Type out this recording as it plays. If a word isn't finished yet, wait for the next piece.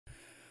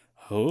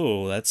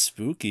Oh, that's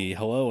spooky.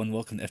 Hello and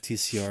welcome to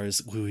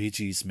FTCR's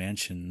Luigi's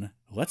Mansion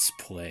Let's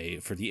Play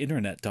for the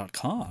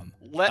internet.com.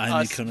 I'm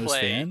us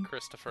play, fan.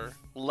 Christopher.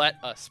 Let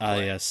us play. Ah,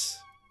 yes.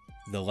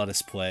 The Let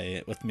Us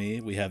Play. With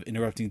me, we have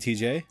Interrupting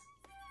TJ.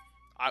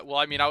 I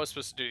was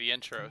supposed to do the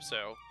intro,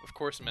 so of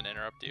course I'm going to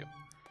interrupt you.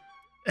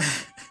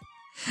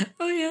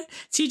 Oh, yeah.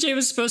 TJ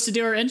was supposed to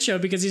do our intro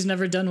because he's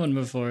never done one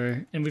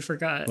before, and we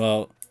forgot.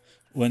 Well,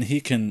 when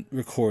he can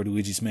record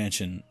Luigi's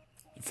Mansion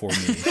for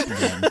me,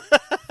 then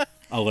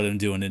I'll let him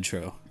do an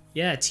intro.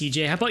 Yeah,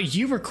 TJ, how about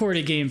you record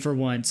a game for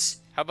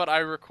once? How about I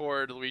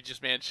record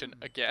Luigi's Mansion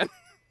again?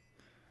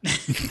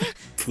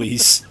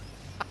 Please.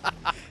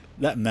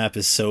 That map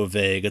is so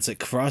vague. It's like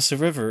cross a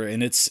river,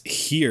 and it's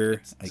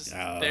here.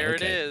 There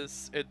it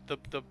is.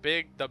 The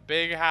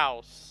big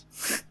house.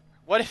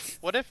 What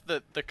if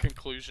the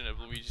conclusion of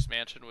Luigi's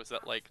Mansion was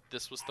that like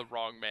this was the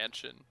wrong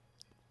mansion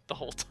the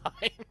whole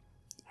time?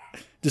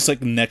 Just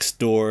like next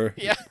door.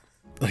 Yeah.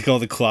 Like all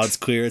the clouds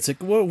clear. It's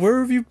like, where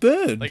have you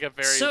been? Like a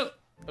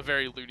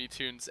very Looney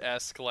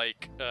Tunes-esque,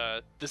 like,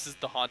 this is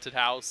the haunted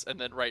house, and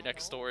then right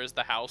next door is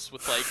the house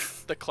with, like,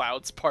 the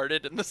clouds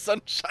parted and the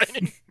sun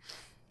shining.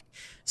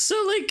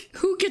 So, like,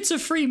 who gets a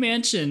free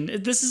mansion?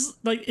 This is,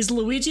 like, is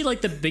Luigi,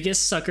 like, the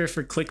biggest sucker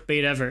for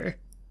clickbait ever?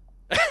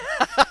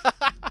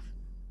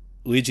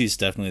 Luigi's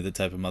definitely the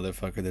type of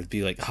motherfucker that'd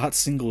be like, hot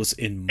singles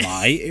in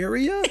my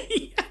area?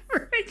 Yeah,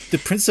 right. The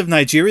Prince of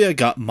Nigeria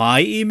got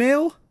my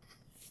email?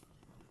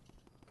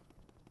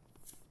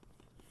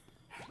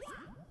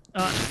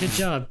 Good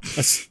job.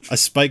 A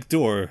spiked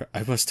door.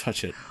 I must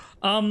touch it.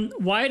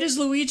 Why does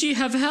Luigi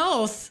have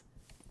health?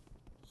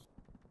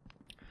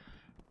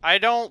 I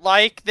don't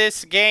like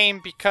this game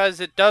because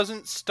it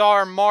doesn't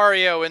star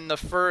Mario in the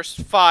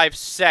first 5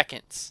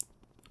 seconds.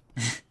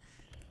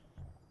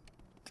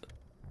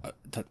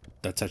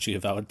 That's actually a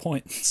valid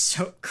point.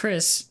 So,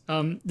 Chris,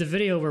 the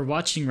video we're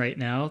watching right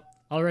now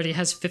already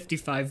has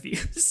 55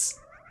 views.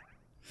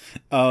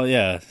 Oh,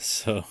 yeah,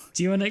 so...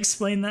 Do you want to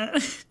explain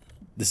that?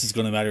 This is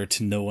going to matter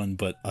to no one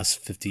but us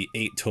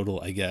 58 total,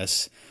 I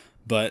guess.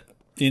 But,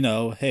 you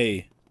know,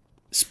 hey,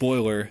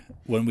 spoiler,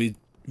 when we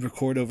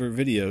record over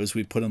videos,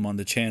 we put them on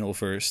the channel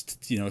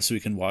first, you know, so we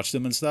can watch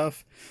them and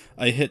stuff.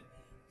 I hit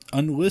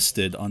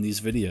unlisted on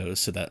these videos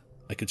so that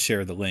I could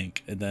share the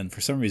link, and then for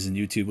some reason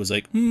YouTube was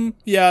like,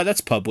 yeah,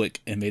 that's public,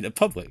 and made it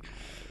public.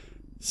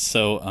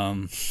 So,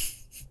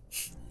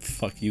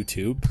 fuck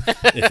YouTube.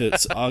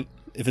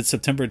 If it's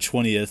September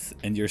 20th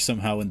and you're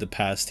somehow in the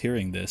past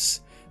hearing this,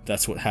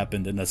 that's what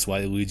happened, and that's why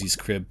Luigi's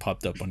Crib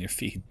popped up on your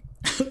feed.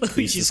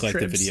 Please dislike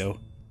the video.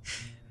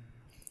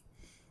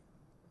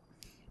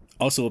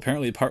 Also,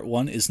 apparently part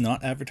 1 is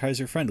not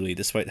advertiser friendly,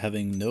 despite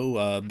having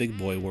no big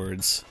boy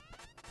words.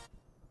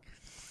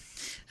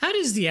 How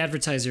does the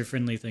advertiser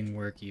friendly thing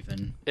work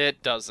even?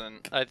 It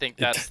doesn't. I think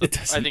that's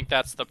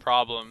the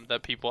problem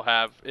that people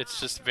have. It's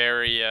just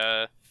very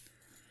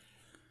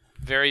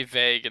very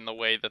vague in the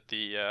way that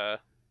the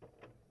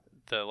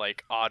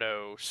like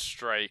auto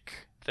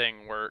strike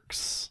thing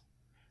works.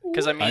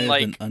 Because I mean,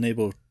 I've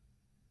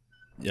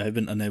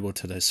been unable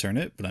to discern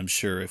it, but I'm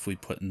sure if we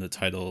put in the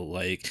title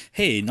like,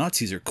 "Hey,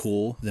 Nazis are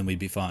cool," then we'd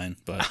be fine.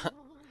 But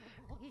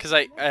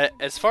because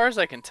as far as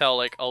I can tell,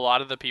 like a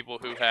lot of the people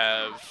who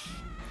have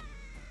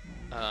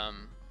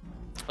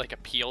like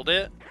appealed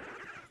it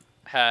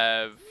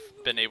have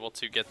been able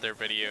to get their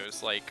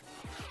videos like,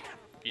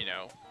 you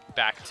know,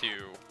 back to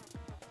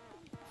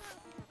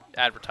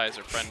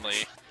advertiser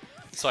friendly.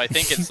 So I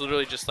think it's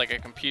literally just like a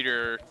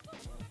computer,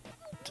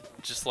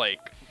 just like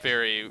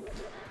very,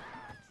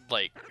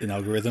 like an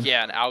algorithm.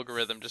 Yeah, an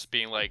algorithm just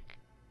being like,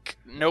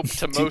 nope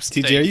to most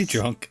things. TJ, are you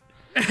drunk?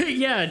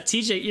 Yeah,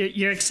 TJ,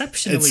 you're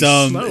exceptionally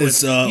slow.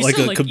 It's like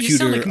a computer. You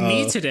sound like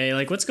me today.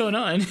 Like, what's going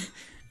on?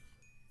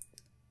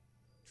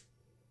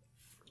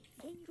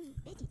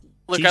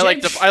 Look,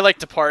 TJ? I like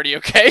to party.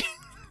 Okay.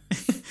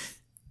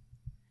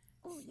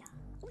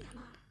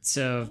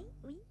 So,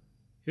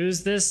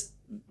 who's this?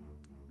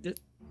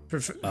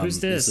 Who's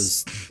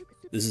this?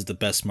 This is the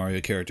best Mario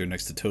character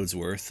next to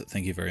Toadsworth.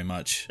 Thank you very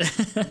much.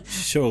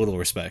 Show a little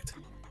respect.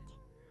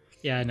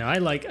 Yeah, no, I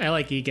like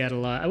EGAD a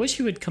lot. I wish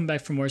he would come back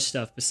for more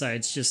stuff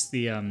besides just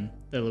the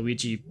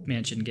Luigi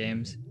Mansion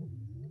games.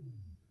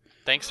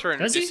 Thanks for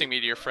introducing me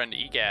to your friend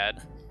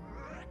EGAD.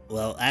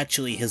 Well,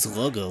 actually, his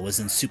logo was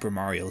in Super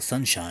Mario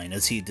Sunshine,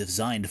 as he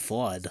designed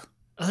FLUDD.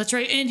 Oh, that's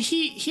right, and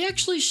he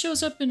actually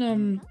shows up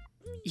in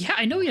yeah,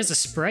 I know he has a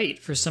sprite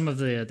for some of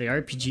the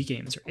RPG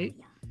games, right?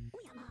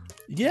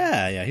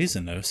 Yeah, he's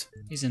in those.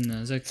 He's in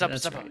those. Okay,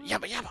 that's right.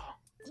 Yabba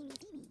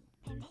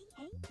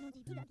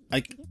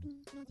yabba.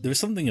 There's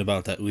something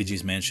about that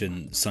Luigi's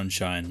Mansion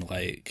Sunshine,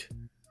 like,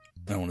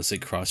 I don't want to say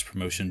cross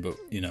promotion, but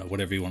you know,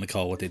 whatever you want to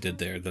call what they did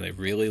there, that I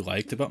really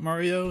liked about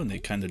Mario, and they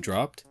kind of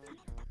dropped.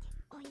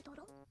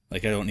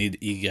 Like, I don't need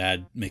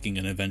EGAD making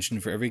an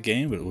invention for every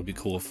game, but it would be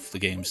cool if the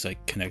games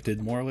like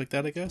connected more like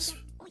that, I guess.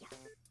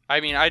 I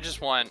mean, I just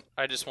want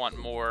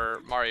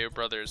more Mario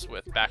Brothers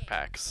with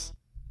backpacks.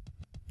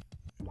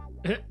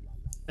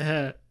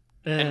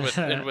 And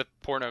with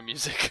porno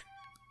music.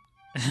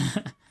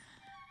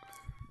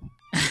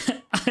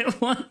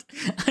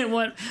 I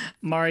want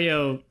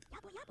Mario.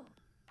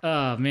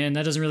 Oh man,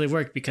 that doesn't really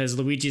work because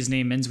Luigi's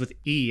name ends with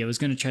E. I was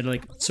gonna try to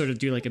like sort of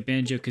do like a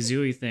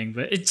Banjo-Kazooie thing,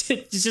 but it's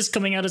just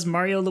coming out as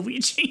Mario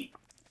Luigi.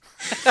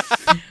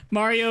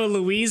 Mario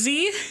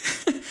Luigi?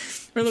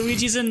 Or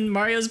Luigi's in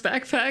Mario's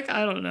backpack?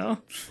 I don't know.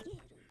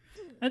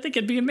 I think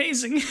it'd be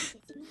amazing.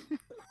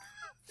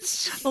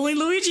 Only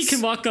Luigi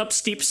can walk up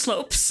steep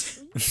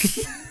slopes.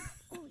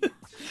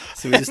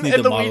 So we just need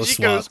the model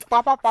swap.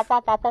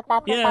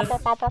 Yeah.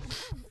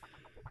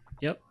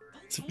 Yep.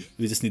 So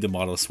we just need to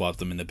model swap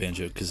them in the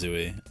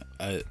Banjo-Kazooie.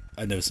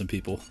 I know some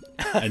people.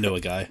 I know a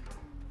guy.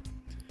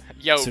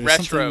 Yo, so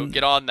Retro,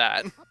 get on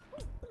that.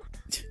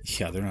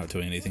 Yeah, they're not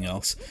doing anything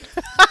else.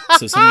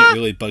 So something that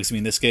really bugs me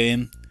in this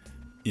game,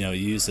 you know,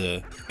 you use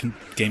a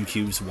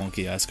GameCube's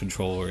wonky-ass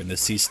controller, and the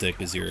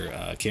C-stick is your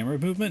camera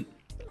movement.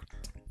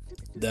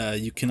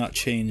 You cannot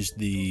change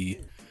the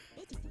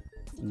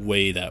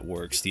way that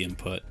works, the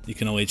input. You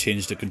can only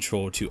change the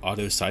control to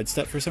auto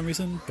sidestep for some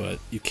reason, but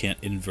you can't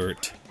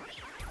invert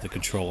the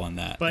control on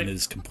that. And it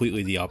is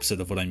completely the opposite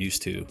of what I'm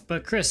used to.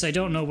 But Chris, I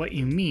don't know what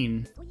you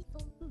mean.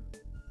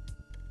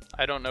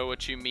 I don't know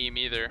what you mean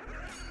either.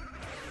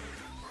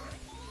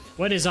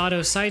 What is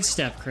auto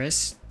sidestep,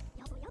 Chris?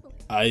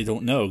 I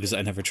don't know, because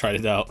I never tried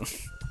it out.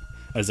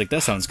 I was like,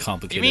 that sounds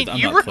complicated. You mean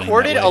you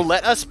recorded a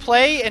Let Us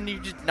Play and you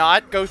did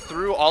not go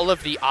through all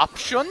of the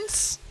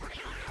options?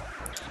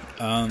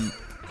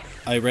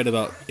 I read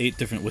about 8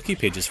 different wiki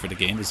pages for the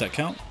game. Does that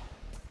count?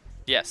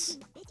 Yes.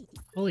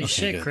 Holy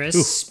shit, good. Chris. Ooh.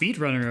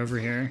 Speedrunner over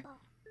here.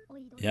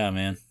 Yeah,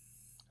 man.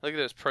 Look at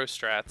those pro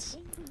strats.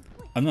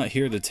 I'm not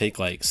here to take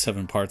like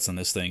 7 parts on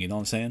this thing, you know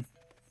what I'm saying?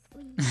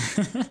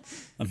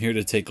 I'm here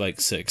to take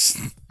like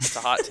 6. It's a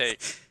hot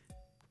take.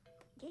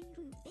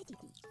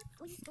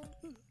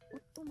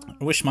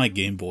 I wish my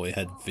Game Boy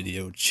had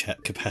video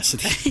chat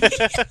capacity.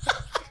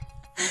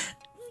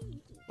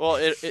 Well,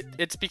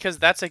 it's because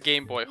that's a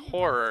Game Boy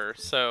horror,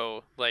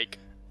 so, like...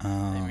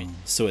 I mean,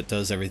 so it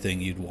does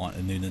everything you'd want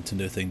a new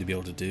Nintendo thing to be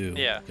able to do.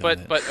 Yeah, but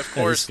of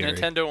course,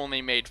 Nintendo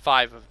only made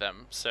 5 of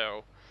them,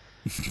 so...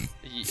 I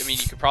mean,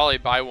 you could probably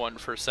buy one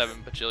for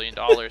 $7 bajillion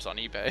on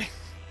eBay.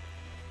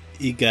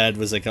 Egad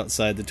was like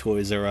outside the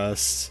Toys R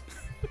Us,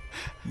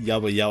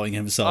 yowing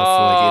himself for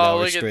like 8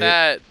 hours straight. Oh, look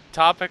at that.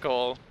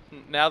 Topical.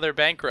 Now they're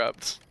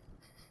bankrupt.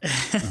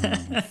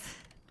 Jabu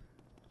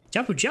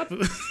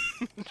jabu.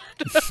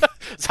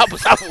 Zabu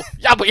zabu.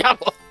 Yabu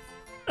yabu.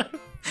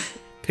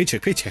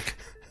 Paycheck.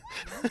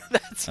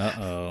 That's...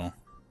 Uh-oh.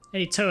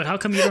 Hey, Toad, how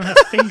come you don't have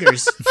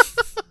fingers?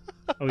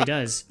 Oh, he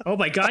does. Oh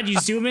my god, you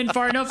zoom in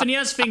far enough and he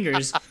has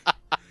fingers.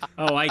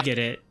 Oh, I get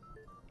it.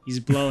 He's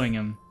blowing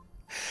him.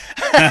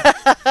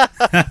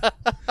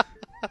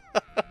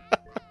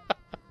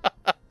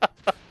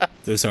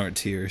 Those aren't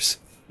tears.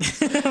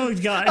 Oh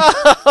god.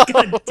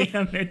 God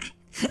damn it.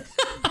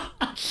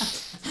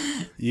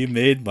 You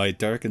made my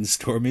dark and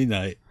stormy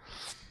night.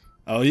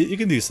 Oh, you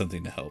can do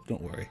something to help,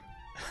 don't worry.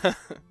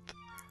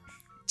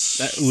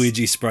 That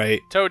Luigi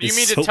sprite. Toad, you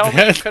mean to so tell me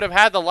bad. you could have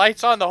had the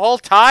lights on the whole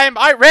time?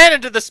 I ran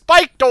into the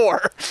spike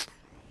door!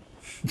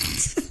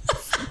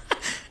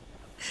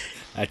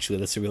 Actually,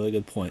 that's a really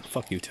good point.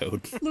 Fuck you,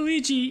 Toad.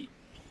 Luigi,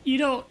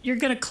 you're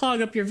gonna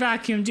clog up your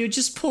vacuum, dude.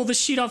 Just pull the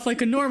sheet off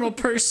like a normal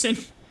person.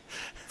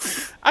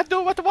 I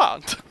do what I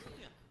want.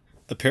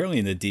 Apparently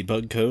in the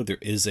debug code, there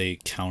is a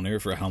counter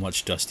for how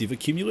much dust you've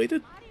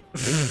accumulated.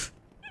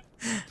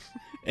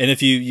 And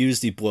if you use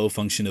the blow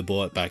function to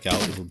blow it back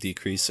out, it will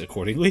decrease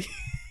accordingly.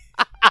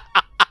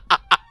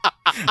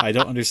 I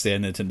don't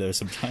understand Nintendo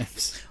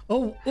sometimes.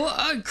 Oh,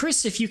 well,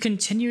 Chris, if you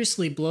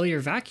continuously blow your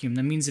vacuum,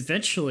 that means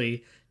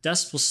eventually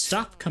dust will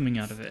stop coming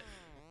out of it.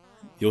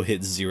 You'll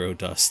hit 0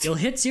 dust. You'll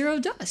hit 0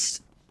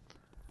 dust.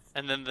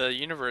 And then the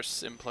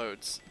universe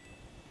implodes.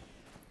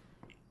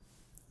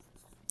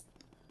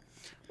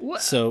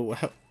 What? So,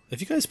 have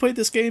you guys played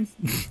this game?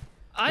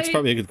 That's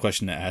probably a good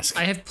question to ask.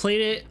 I have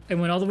played it. I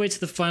went all the way to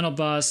the final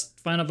boss.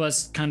 Final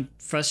boss kind of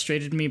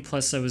frustrated me,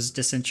 plus I was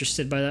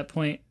disinterested by that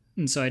point,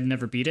 and so I'd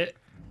never beat it.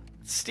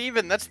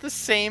 Steven, that's the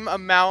same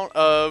amount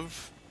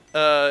of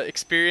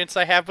experience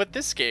I have with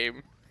this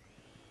game.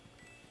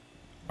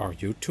 Are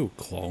you 2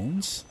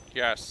 clones?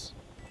 Yes.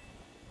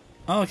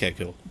 Oh, okay,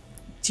 cool.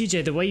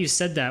 TJ, the way you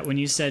said that, when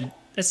you said,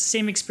 that's the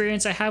same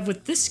experience I have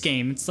with this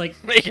game, it's like...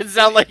 Make it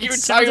sound like you were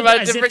talking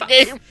about a different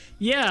game.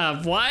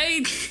 Yeah,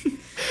 why?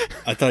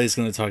 I thought he was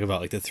going to talk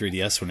about like the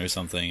 3DS one or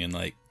something and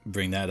like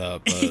bring that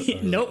up.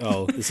 Nope. Like,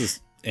 oh, this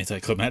is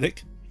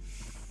anticlimactic?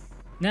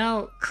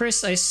 Now,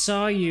 Chris, I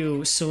saw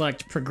you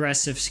select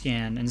progressive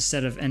scan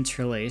instead of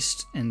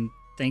interlaced, and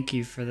thank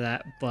you for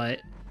that,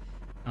 but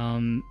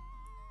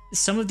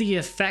some of the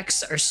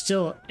effects are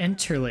still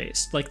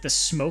interlaced. Like the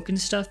smoke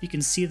and stuff, you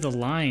can see the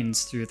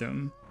lines through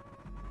them.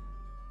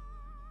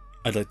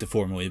 I'd like to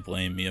formally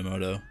blame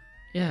Miyamoto.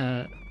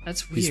 Yeah,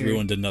 that's weird. He's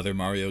ruined another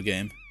Mario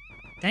game.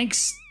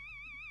 Thanks,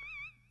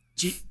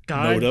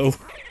 God. Moto.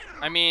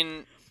 I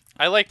mean,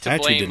 I like to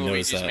blame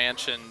Luigi's that.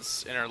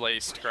 Mansion's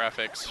interlaced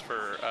graphics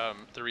for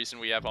the reason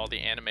we have all the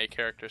anime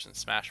characters in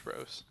Smash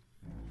Bros.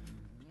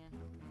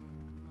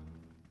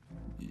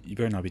 You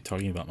better not be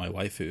talking about my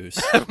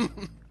waifus.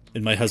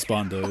 And my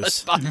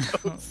husbandos.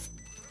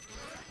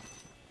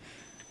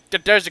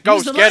 There's a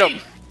ghost, get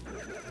him!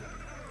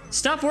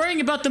 Stop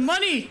worrying about the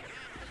money!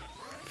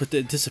 But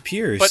it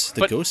disappears.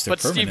 The ghosts are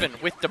permanent. But Steven,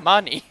 with the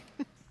money.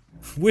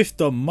 With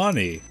the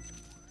money.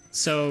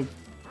 So,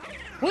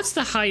 what's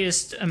the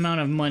highest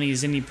amount of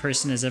monies any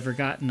person has ever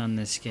gotten on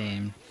this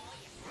game?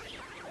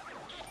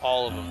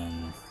 All of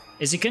them.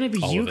 Is it going to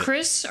be you,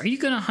 Chris? Are you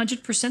going to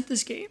 100%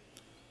 this game?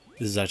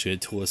 This is actually a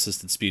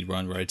tool-assisted speed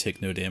run where I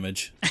take no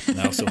damage, and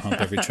I also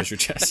hump every treasure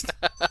chest.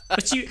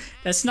 But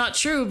that's not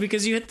true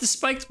because you hit the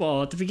spiked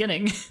wall at the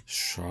beginning.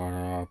 Shut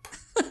up.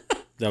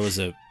 That was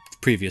a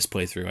previous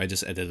playthrough. I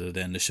just edited it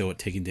in to show what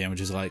taking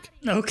damage is like.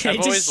 Okay,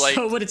 just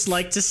show what it's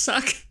like to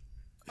suck.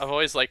 I've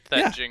always liked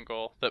that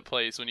jingle that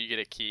plays when you get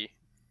a key.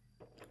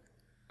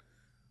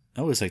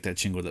 I always like that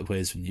jingle that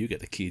plays when you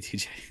get a key,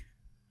 TJ.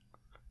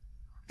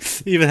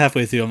 Even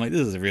halfway through, I'm like,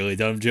 this is a really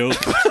dumb joke.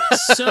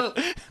 So,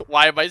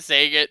 why am I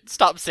saying it?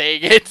 Stop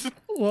saying it.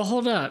 Well,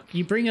 hold up.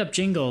 You bring up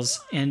jingles,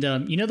 and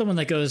you know the one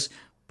that goes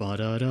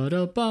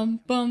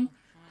ba-da-da-da-bum-bum?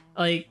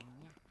 Like,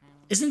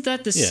 isn't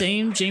that the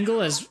same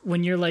jingle as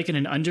when you're like in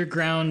an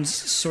underground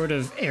sort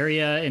of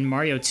area in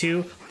Mario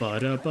 2?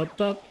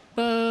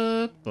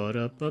 Ba-da-ba-ba-ba,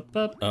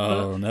 ba-da-ba-ba-ba.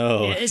 Oh,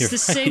 no. Yeah, it's the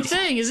same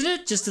thing, isn't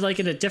it? Just like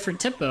in a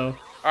different tempo.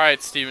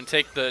 Alright, Steven,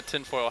 take the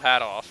tinfoil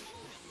hat off.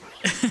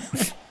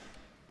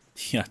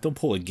 Yeah, don't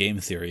pull a game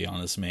theory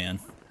on us, man.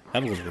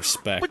 Have a little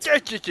respect. But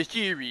that's just a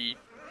theory.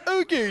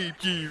 A game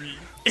theory.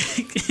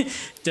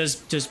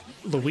 Does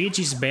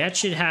Luigi's bad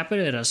shit happen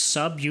in a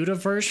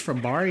sub-universe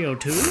from Mario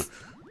 2?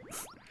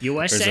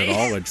 USA? Or is it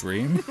all a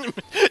dream?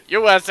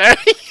 USA?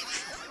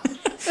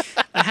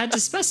 I had to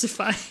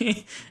specify.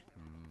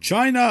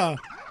 China!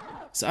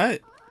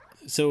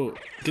 So,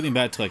 getting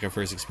back to like our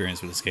first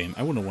experience with this game,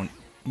 I'm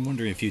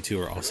wondering if you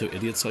two are also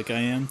idiots like I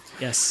am.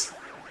 Yes.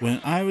 When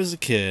I was a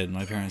kid,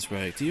 my parents were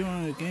like, do you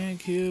want a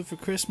GameCube for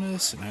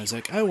Christmas? And I was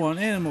like, I want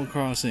Animal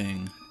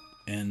Crossing.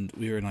 And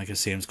we were in like a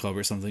Sam's Club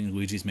or something.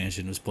 Luigi's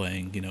Mansion was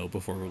playing, you know,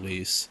 before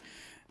release.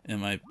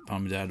 And my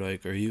mom and dad were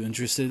like, are you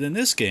interested in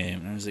this game?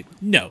 And I was like,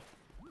 no.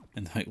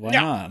 And they're like, why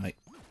not? I'm like,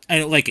 I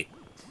don't like it.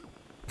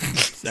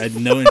 I had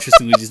no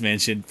interest in Luigi's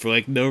Mansion for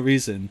like no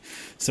reason.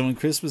 So when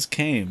Christmas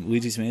came,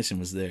 Luigi's Mansion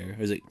was there.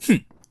 I was like,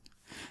 And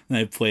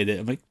I played it.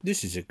 I'm like,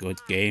 this is a good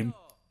game.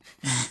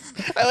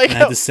 I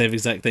had the same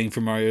exact thing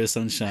for Mario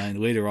Sunshine.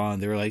 Later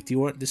on, they were like, do you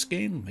want this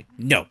game? I'm like,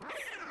 no.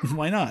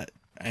 Why not?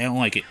 I don't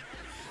like it.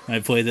 And I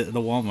played it at the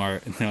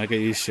Walmart, and they're like, are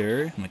you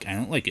sure? I'm like, I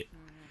don't like it.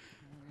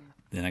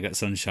 Then I got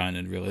Sunshine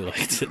and really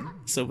liked it.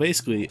 So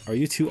basically, are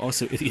you two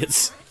also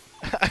idiots?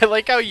 I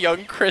like how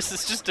young Chris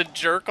is just a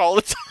jerk all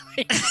the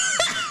time.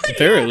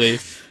 Apparently.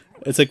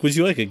 It's like, would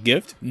you like a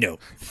gift? No.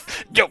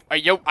 I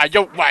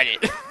don't want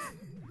it.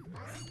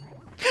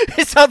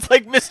 It sounds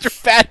like Mr.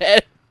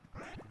 Fathead.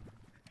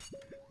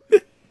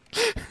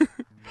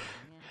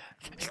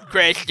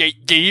 Chris, do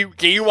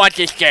you want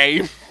this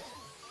game?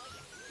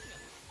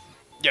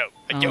 No,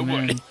 I don't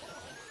want it.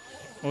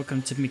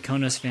 Welcome to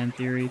MykonosFan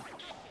theory.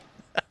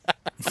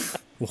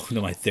 Welcome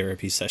to my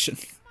therapy session.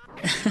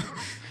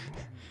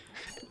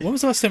 When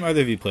was the last time either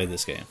of you played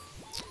this game?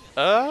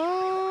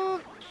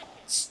 Probably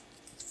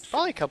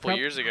a couple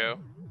years ago.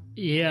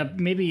 Yeah,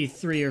 maybe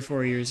 3 or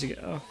 4 years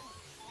ago.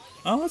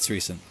 Oh, that's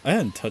recent. I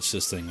hadn't touched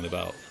this thing in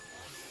about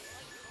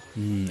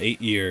 8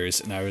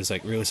 years, and I was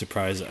like really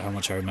surprised at how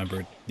much I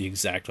remembered the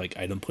exact like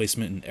item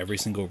placement in every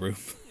single room.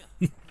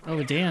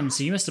 Oh damn!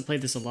 So you must have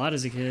played this a lot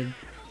as a kid.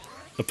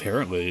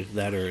 Apparently,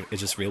 that or it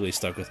just really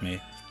stuck with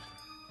me.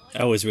 I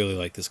always really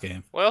liked this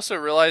game. Well, I also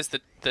realized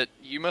that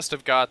you must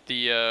have got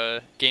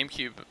the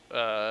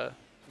GameCube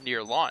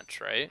near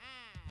launch, right?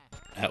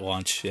 At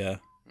launch, yeah.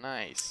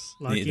 Nice.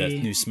 Lucky. That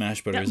new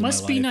Smash Brothers. That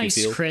must in my be life,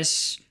 nice,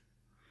 Chris.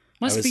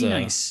 Must be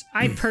nice.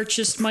 I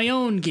purchased my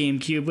own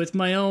GameCube with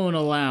my own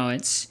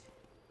allowance,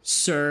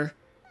 sir.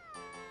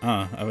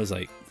 I was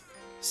like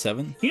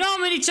 7. You know how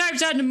many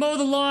times I had to mow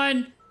the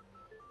lawn?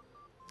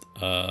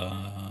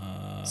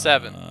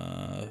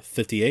 7.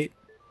 58.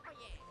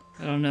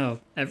 I don't know.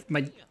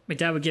 My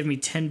dad would give me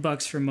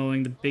 $10 for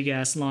mowing the big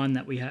ass lawn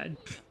that we had.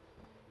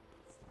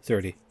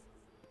 30.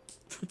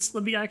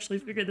 Let me actually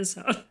figure this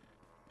out.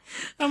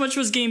 How much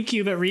was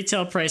GameCube at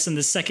retail price in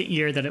the second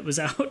year that it was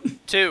out?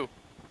 2.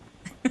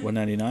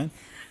 $199.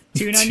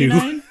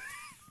 $2.99. I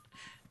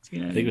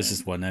think it was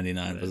just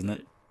 $199, wasn't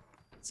it?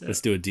 So,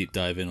 let's do a deep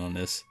dive in on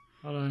this.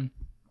 Hold on.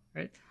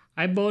 Right.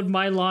 I mowed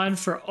my lawn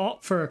for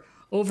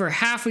over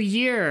half a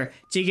year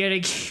to get a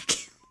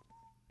GameCube.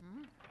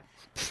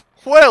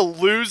 What a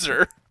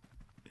loser.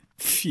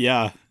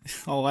 Yeah.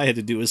 All I had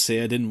to do was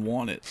say I didn't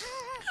want it.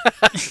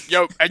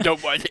 Yo, I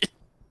don't want it.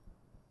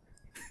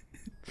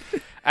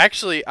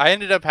 Actually, I had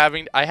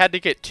to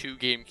get 2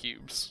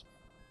 GameCubes.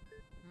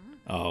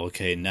 Oh,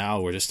 okay. Now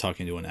we're just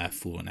talking to an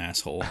affluent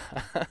asshole.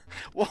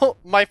 Well,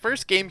 my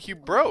first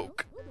GameCube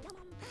broke.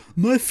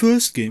 My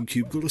first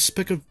GameCube got a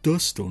speck of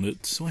dust on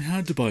it, so I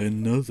had to buy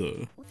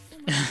another.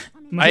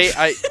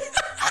 I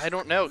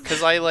don't know,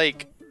 because I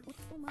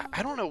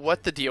I don't know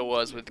what the deal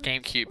was with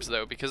GameCubes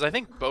though, because I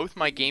think both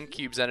my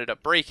GameCubes ended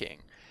up breaking,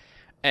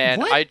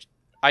 and what?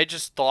 I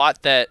just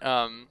thought that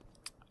I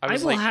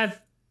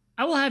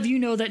will have you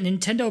know that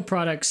Nintendo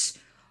products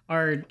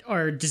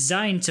are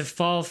designed to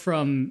fall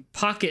from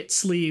jacket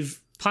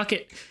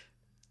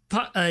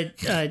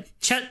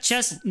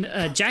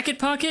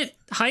pocket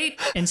height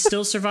and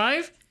still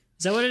survive.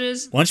 Is that what it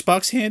is?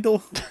 Lunchbox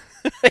handle?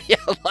 Yeah,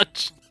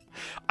 lunch.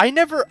 I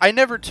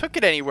never took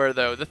it anywhere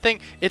though. The thing,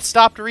 it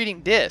stopped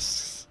reading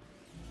discs.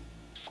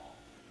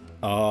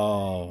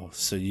 Oh,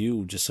 so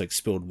you just like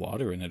spilled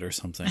water in it or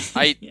something?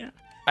 I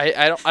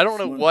don't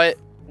know what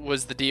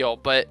was the deal,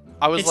 but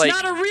I was like,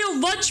 it's not a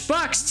real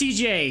lunchbox,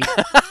 TJ.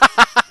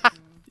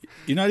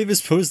 You're not even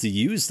supposed to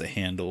use the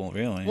handle,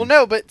 really. Well,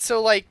 no, but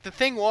so like the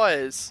thing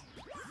was,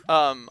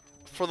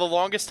 for the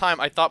longest time,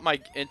 I thought my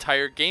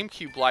entire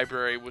GameCube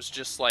library was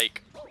just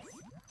like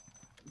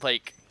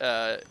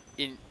I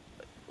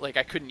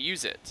couldn't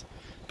use it.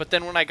 But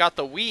then when I got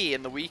the Wii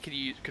and the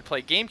Wii could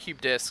play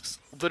GameCube discs,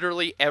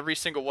 literally every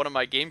single one of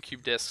my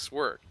GameCube discs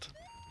worked.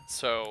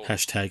 So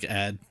hashtag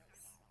ad.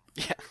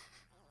 Yeah.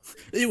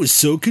 It was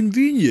so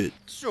convenient.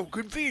 So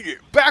convenient.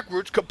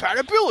 Backwards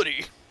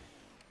compatibility.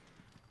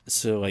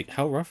 So, like,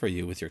 how rough are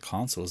you with your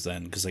consoles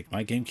then? Because, like,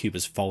 my GameCube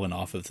has fallen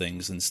off of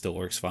things and still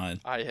works fine.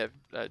 I have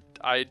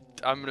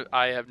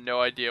no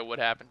idea what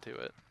happened to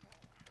it.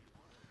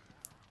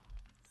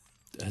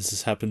 Has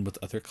this happened with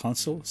other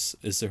consoles?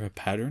 Is there a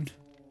pattern?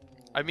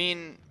 I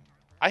mean,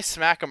 I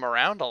smack them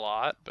around a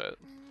lot, but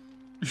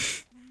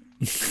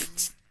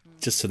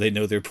just so they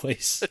know their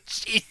place.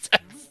 Jesus.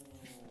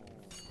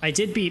 I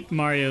did beat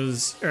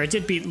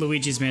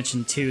Luigi's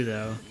Mansion 2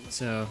 though,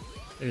 so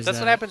there's That's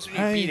that. what happens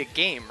when you beat a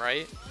game,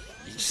 right?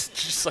 You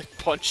just like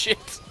punch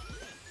it.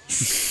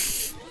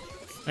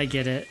 I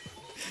get it.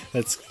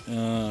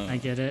 I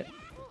get it.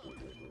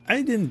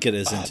 I didn't get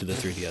as into the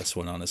 3DS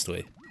one,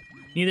 honestly.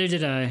 Neither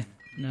did I.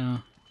 No.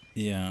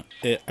 Yeah,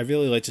 I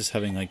really like just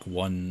having like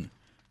one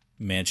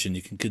mansion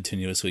you can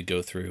continuously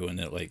go through, and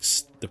it like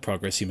the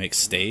progress you make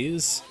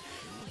stays.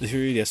 The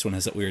 3DS one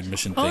has that weird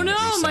mission thing. Oh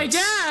no, my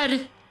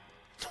dad!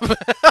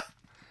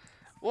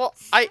 Well,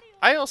 I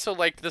also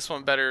liked this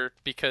one better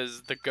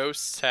because the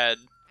ghosts had.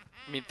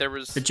 I mean, there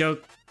was the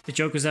joke. The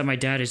joke was that my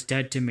dad is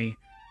dead to me.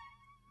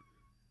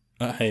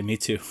 Hey, me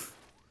too.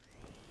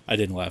 I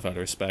didn't laugh out of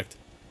respect.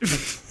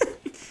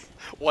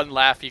 One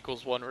laugh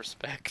equals one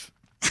respect.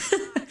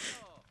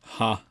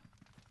 Ha.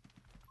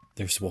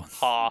 There's one.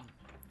 Ha.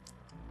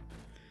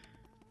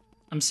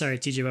 I'm sorry,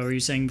 TJ. What were you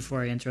saying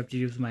before I interrupted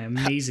you with my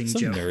amazing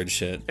Some joke? nerd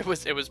shit. It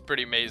was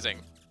pretty amazing.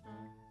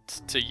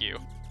 To you.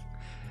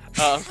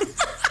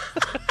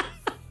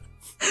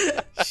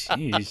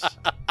 Jeez.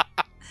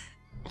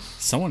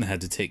 Someone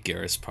had to take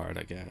Garrett's part,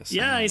 I guess.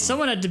 Yeah,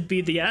 someone had to be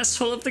the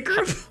asshole of the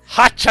group.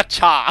 Ha cha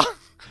cha.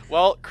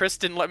 Well, Chris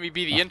didn't let me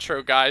be the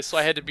intro guy, so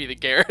I had to be the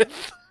Garrett.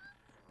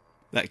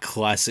 That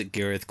classic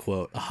Gareth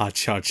quote, ha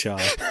cha cha.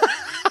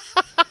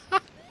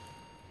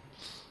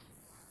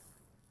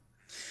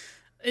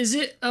 Is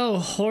it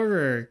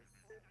horror?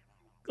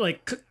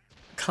 Like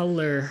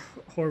color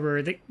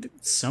horror? They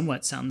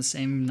somewhat sound the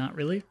same, not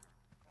really.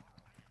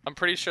 I'm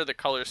pretty sure the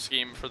color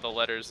scheme for the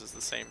letters is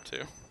the same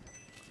too.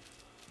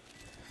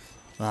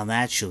 Well,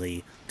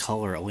 actually,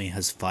 color only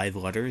has 5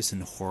 letters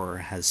and horror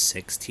has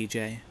 6,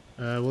 TJ.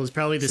 Well, it's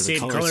probably the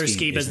same color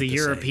scheme as the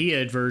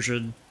European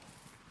version.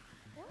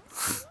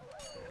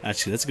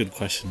 Actually, that's a good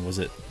question. Was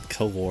it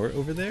color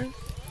over there?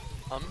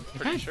 I'm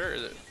pretty sure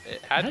that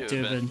it had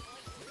to have been.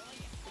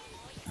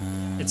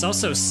 It's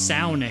also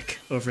Sonic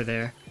over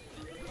there.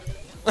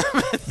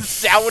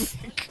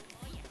 Sonic.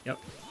 Yep.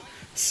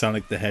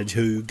 Sonic the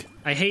Hedgehog.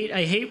 I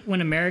hate when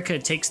America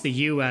takes the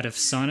U out of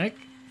Sonic.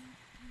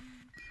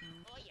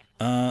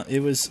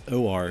 It was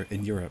OR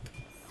in Europe.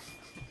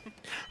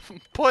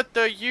 Put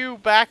the U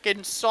back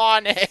in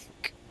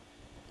Sonic.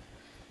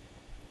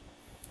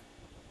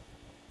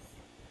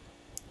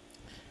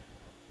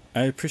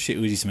 I appreciate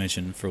Luigi's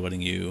mention for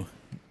letting you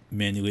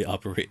manually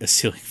operate a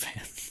ceiling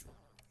fan.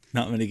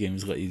 Not many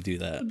games let you do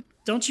that.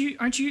 Aren't you?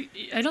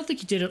 I don't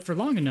think you did it for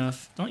long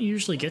enough. Don't you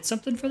usually get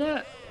something for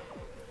that?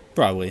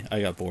 Probably.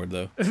 I got bored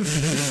though.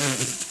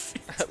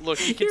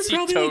 Look, you can You're see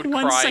probably Toad like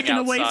 1 crying second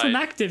away outside. from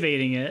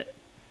activating it.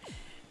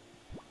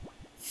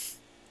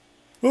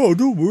 Oh,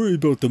 don't worry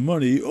about the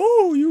money.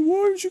 Oh,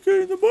 why aren't you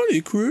getting the money,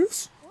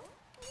 Chris?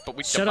 But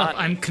we Shut up!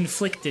 I'm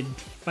conflicted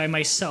by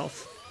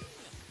myself.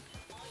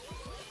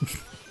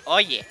 Oh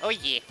yeah! Oh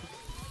yeah!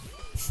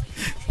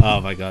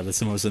 Oh my god, that's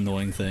the most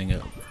annoying thing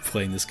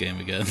playing this game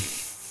again.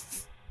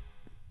 It's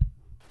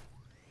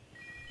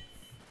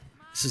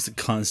just a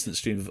constant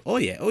stream of oh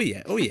yeah, oh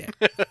yeah, oh yeah.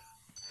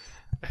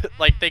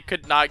 Like they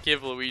could not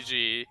give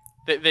Luigi.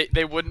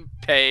 They wouldn't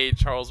pay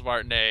Charles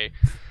Martinet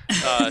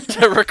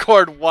to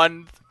record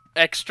one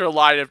extra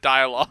line of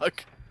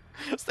dialogue.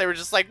 So they were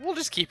just like, we'll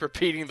just keep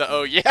repeating the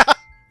oh yeah.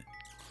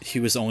 He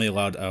was only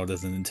allowed out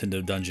of the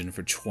Nintendo dungeon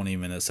for 20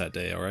 minutes that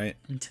day, alright?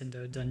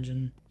 Nintendo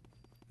dungeon.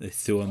 They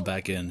threw him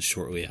back in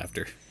shortly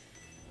after.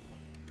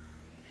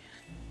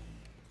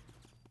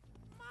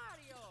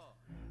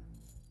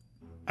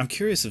 I'm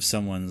curious if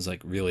someone's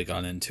like really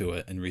gone into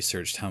it and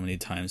researched how many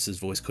times his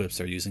voice clips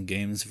are used in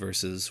games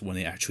versus when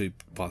they actually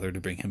bother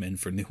to bring him in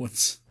for new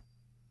ones.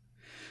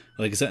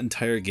 Like, is that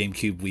entire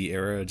GameCube Wii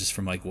era just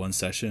from like one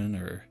session,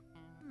 or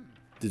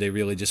did they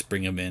really just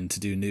bring him in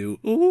to do new?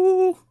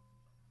 Ooh.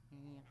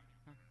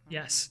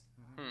 Yes.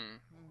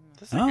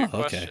 That's a good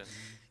question. Okay.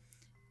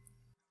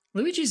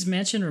 Luigi's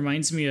Mansion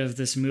reminds me of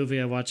this movie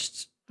I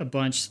watched a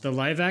bunch, the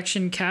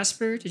live-action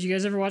Casper. Did you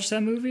guys ever watch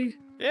that movie?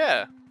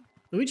 Yeah.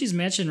 Luigi's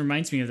Mansion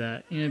reminds me of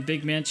that. You know,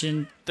 big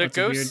mansion. The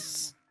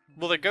ghosts.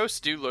 Well, the ghosts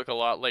do look a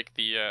lot like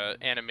the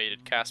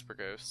animated Casper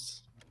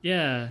ghosts.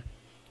 Yeah.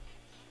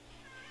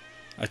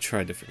 I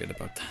tried to forget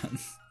about that.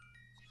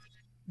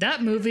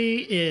 That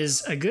movie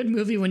is a good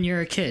movie when you're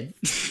a kid.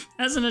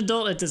 As an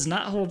adult, it does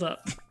not hold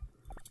up.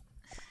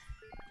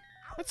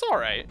 It's all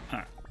right.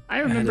 I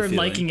remember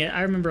liking it.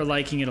 I remember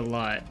liking it a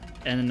lot,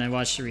 and then I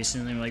watched it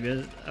recently. I'm like,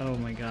 oh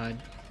my god,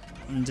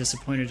 I'm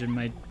disappointed in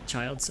my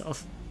child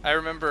self. I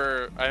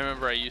remember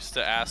I used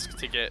to ask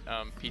to get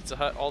Pizza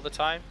Hut all the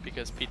time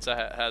because Pizza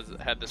Hut has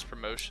had this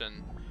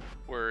promotion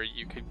where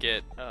you could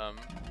get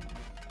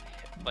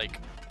like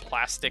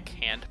plastic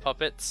hand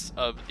puppets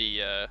of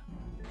the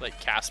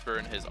like Casper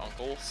and his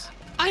uncles.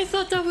 I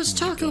thought that was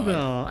Taco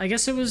Bell. I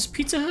guess it was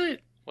Pizza Hut.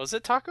 Was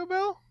it Taco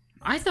Bell?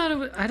 I thought it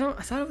was. I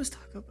thought it was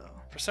Taco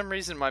Bell. For some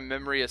reason, my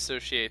memory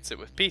associates it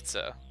with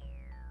pizza.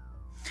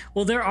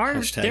 Well, there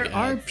are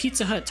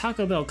Pizza Hut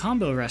Taco Bell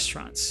combo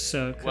restaurants.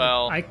 So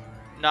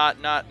not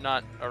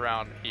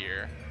around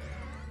here.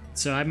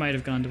 So I might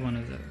have gone to one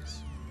of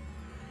those.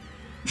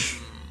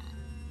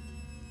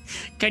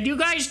 Can you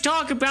guys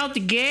talk about the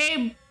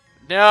game?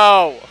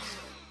 No.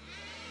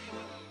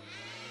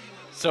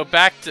 So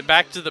back to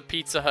the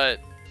Pizza Hut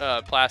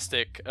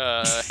plastic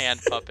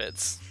hand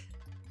puppets.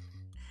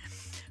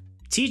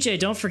 TJ,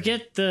 don't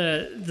forget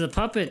the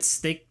puppets.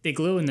 They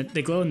glow in the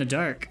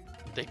dark.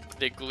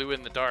 They glue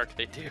in the dark.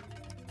 They do.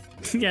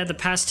 Yeah, the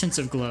past tense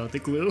of glow. The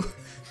glue.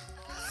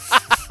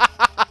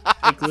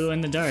 They glue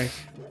in the dark.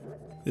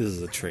 This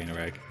is a train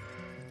wreck.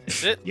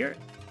 Is it?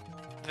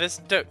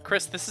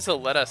 Chris, this is a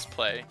let us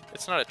play.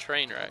 It's not a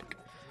train wreck.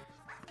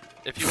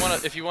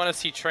 If you wanna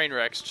see train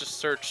wrecks, just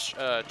search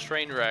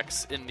train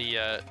wrecks in the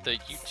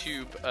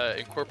YouTube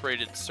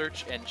incorporated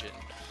search engine.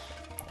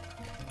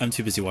 I'm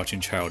too busy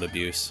watching child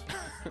abuse.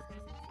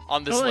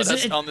 on this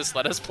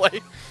let us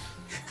play.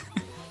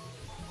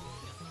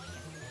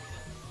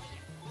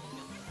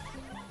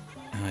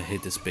 I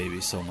hate this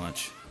baby so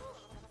much.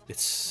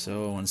 It's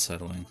so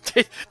unsettling.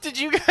 Did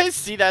you guys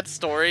see that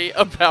story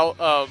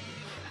about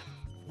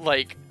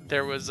like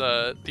there was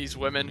these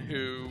women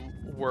who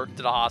worked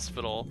at a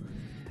hospital,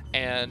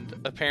 and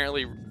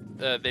apparently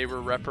they were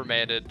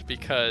reprimanded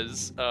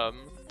because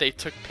they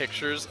took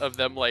pictures of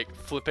them like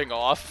flipping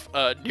off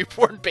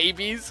newborn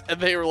babies, and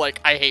they were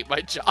like, "I hate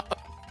my job."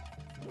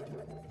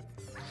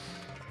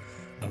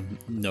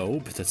 No,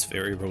 but that's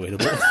very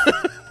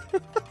relatable.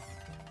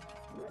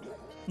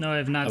 No, I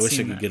have not. I wish seen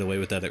I could that. get away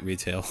with that at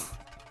retail.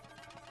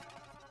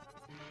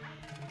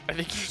 I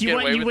think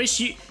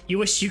you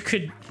wish you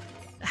could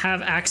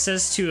have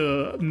access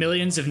to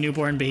millions of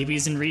newborn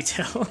babies in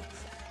retail.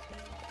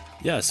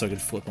 Yeah, so I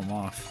could flip them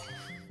off.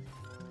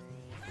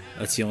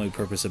 That's the only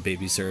purpose a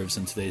baby serves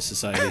in today's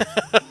society.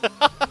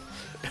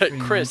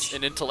 Chris,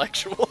 an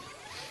intellectual.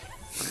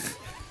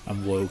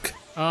 I'm woke.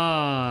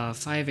 5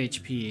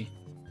 HP.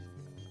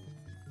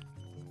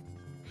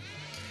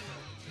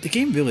 The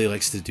game really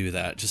likes to do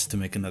that, just to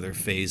make another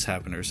phase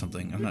happen or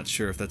something. I'm not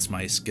sure if that's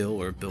my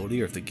skill or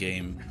ability, or if the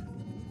game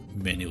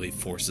manually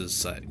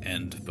forces that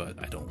end,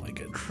 but I don't like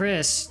it.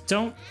 Chris,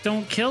 don't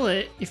kill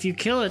it. If you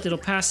kill it, it'll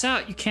pass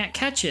out. You can't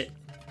catch it.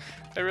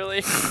 I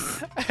really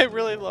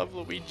love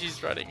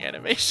Luigi's running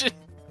animation.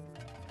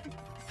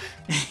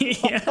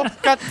 Yeah. Oh,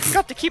 got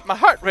to keep my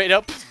heart rate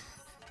up.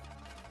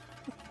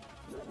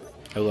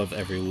 I love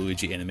every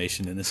Luigi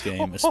animation in this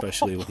game,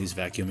 especially when he's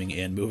vacuuming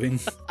and moving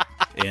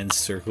and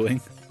circling.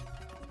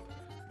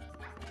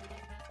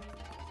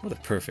 What a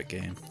perfect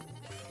game.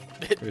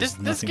 There's This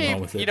nothing game,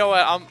 wrong with it. you know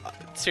what?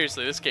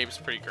 Seriously, this game's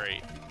pretty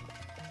great.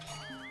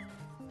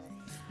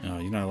 No,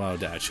 you're not allowed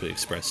to actually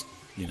express,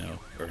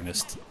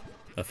 earnest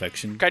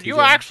affection. Can you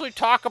actually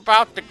talk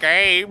about the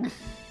game?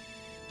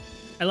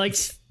 I like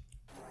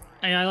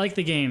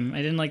the game. I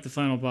didn't like the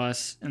final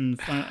boss,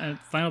 and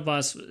final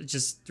boss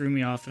just threw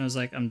me off, and I was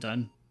like, I'm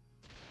done.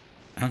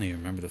 I don't even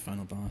remember the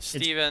final boss.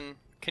 Steven,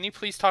 can you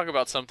please talk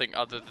about something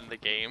other than the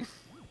game?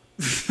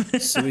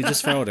 So we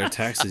just filed our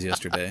taxes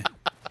yesterday.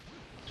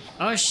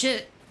 Oh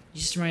shit! You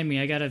just reminded me.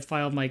 I gotta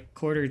file my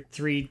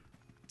Q3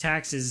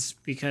 taxes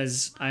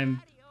because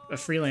I'm a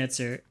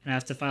freelancer and I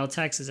have to file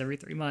taxes every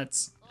 3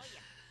 months.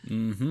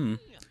 Mm-hmm.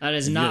 That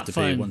is not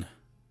fun.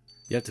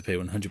 You have to pay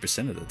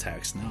 100% of the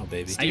tax now,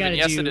 baby. Steven,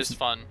 yes, it is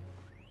fun.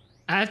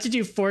 I have to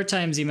do 4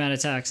 times the amount of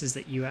taxes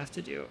that you have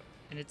to do,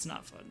 and it's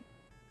not fun.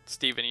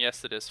 Steven,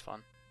 yes, it is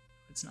fun.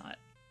 It's not.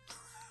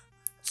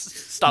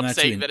 Stop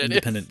saying that it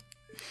is.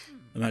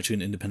 I'm actually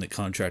an independent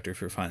contractor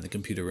for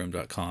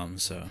findthecomputerroom.com,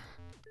 so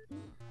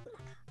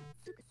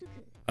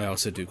I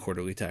also do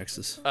quarterly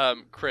taxes.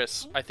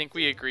 Chris, I think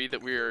we agree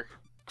that we're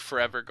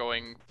forever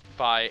going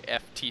by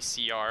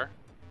FTCR.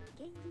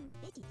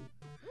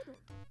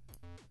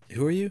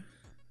 Who are you?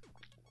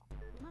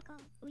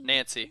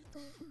 Nancy.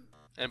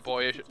 And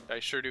boy, I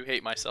sure do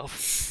hate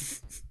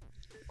myself.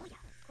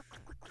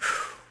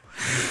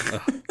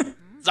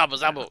 Zabo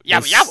zabo,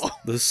 yabo yabo.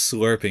 Those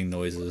slurping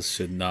noises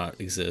should not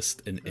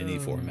exist in any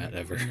format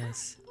ever.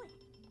 Goodness.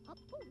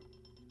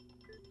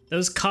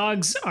 Those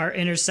cogs are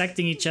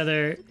intersecting each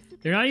other.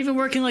 They're not even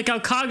working like how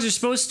cogs are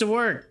supposed to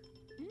work.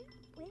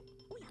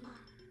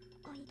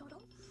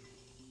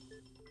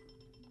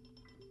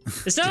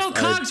 It's not how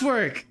cogs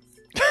work.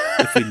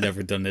 If we'd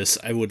never done this,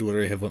 I would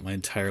literally have went my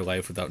entire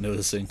life without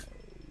noticing.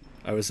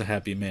 I was a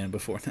happy man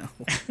before now.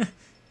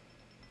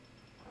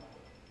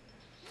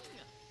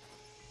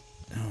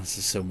 Oh, this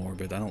is so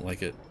morbid. I don't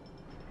like it.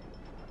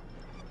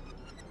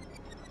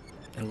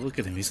 And look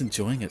at him. He's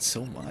enjoying it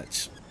so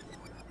much.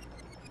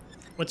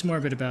 What's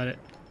morbid about it?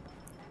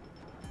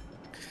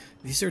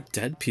 These are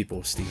dead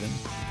people, Stephen.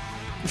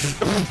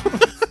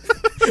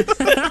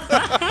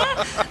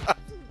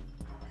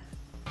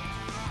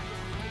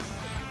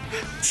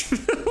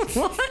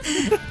 What?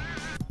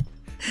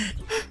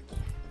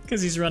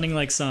 Because he's running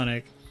like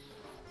Sonic.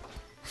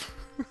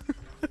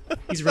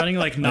 He's running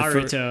like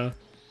Naruto.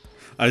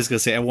 I was gonna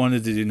say I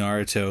wanted to do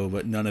Naruto,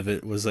 but none of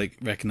it was like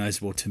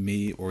recognizable to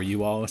me or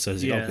you all, so I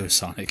was like, I'll go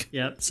Sonic.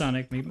 Yep,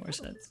 Sonic made more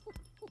sense.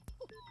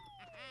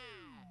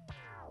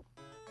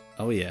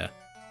 Oh yeah.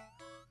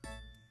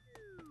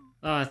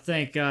 Oh,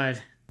 thank God.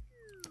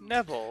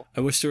 Neville. I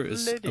wish there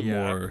was a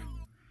more.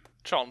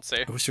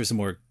 Chauncey. I wish there was a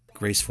more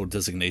graceful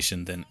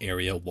designation than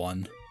Area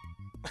 1.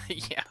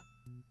 Yeah.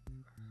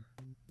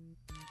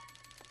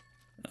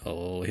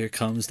 Oh, here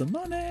comes the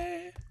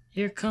money.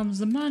 Here comes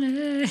the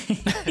money.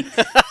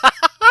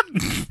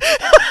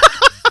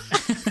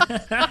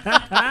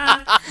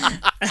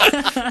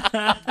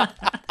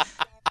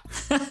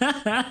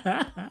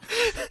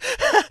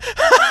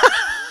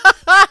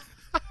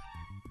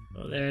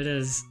 Oh, there it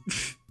is.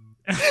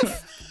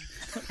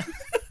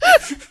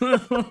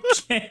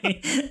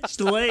 Okay.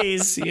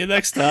 Lays. See you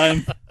next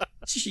time.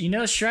 You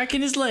know, Shrek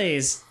and his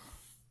lays.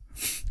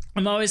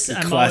 I'm always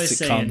saying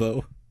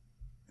combo.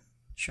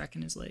 Shrek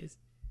and his lays.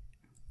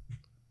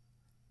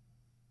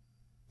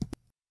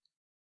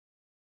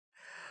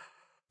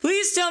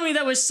 Please tell me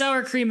that was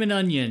sour cream and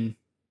onion.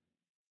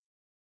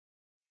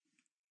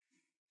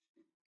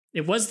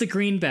 It was the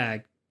green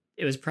bag.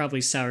 It was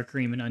probably sour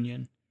cream and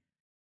onion.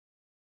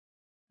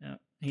 No,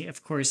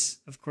 of course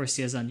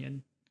he has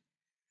onion.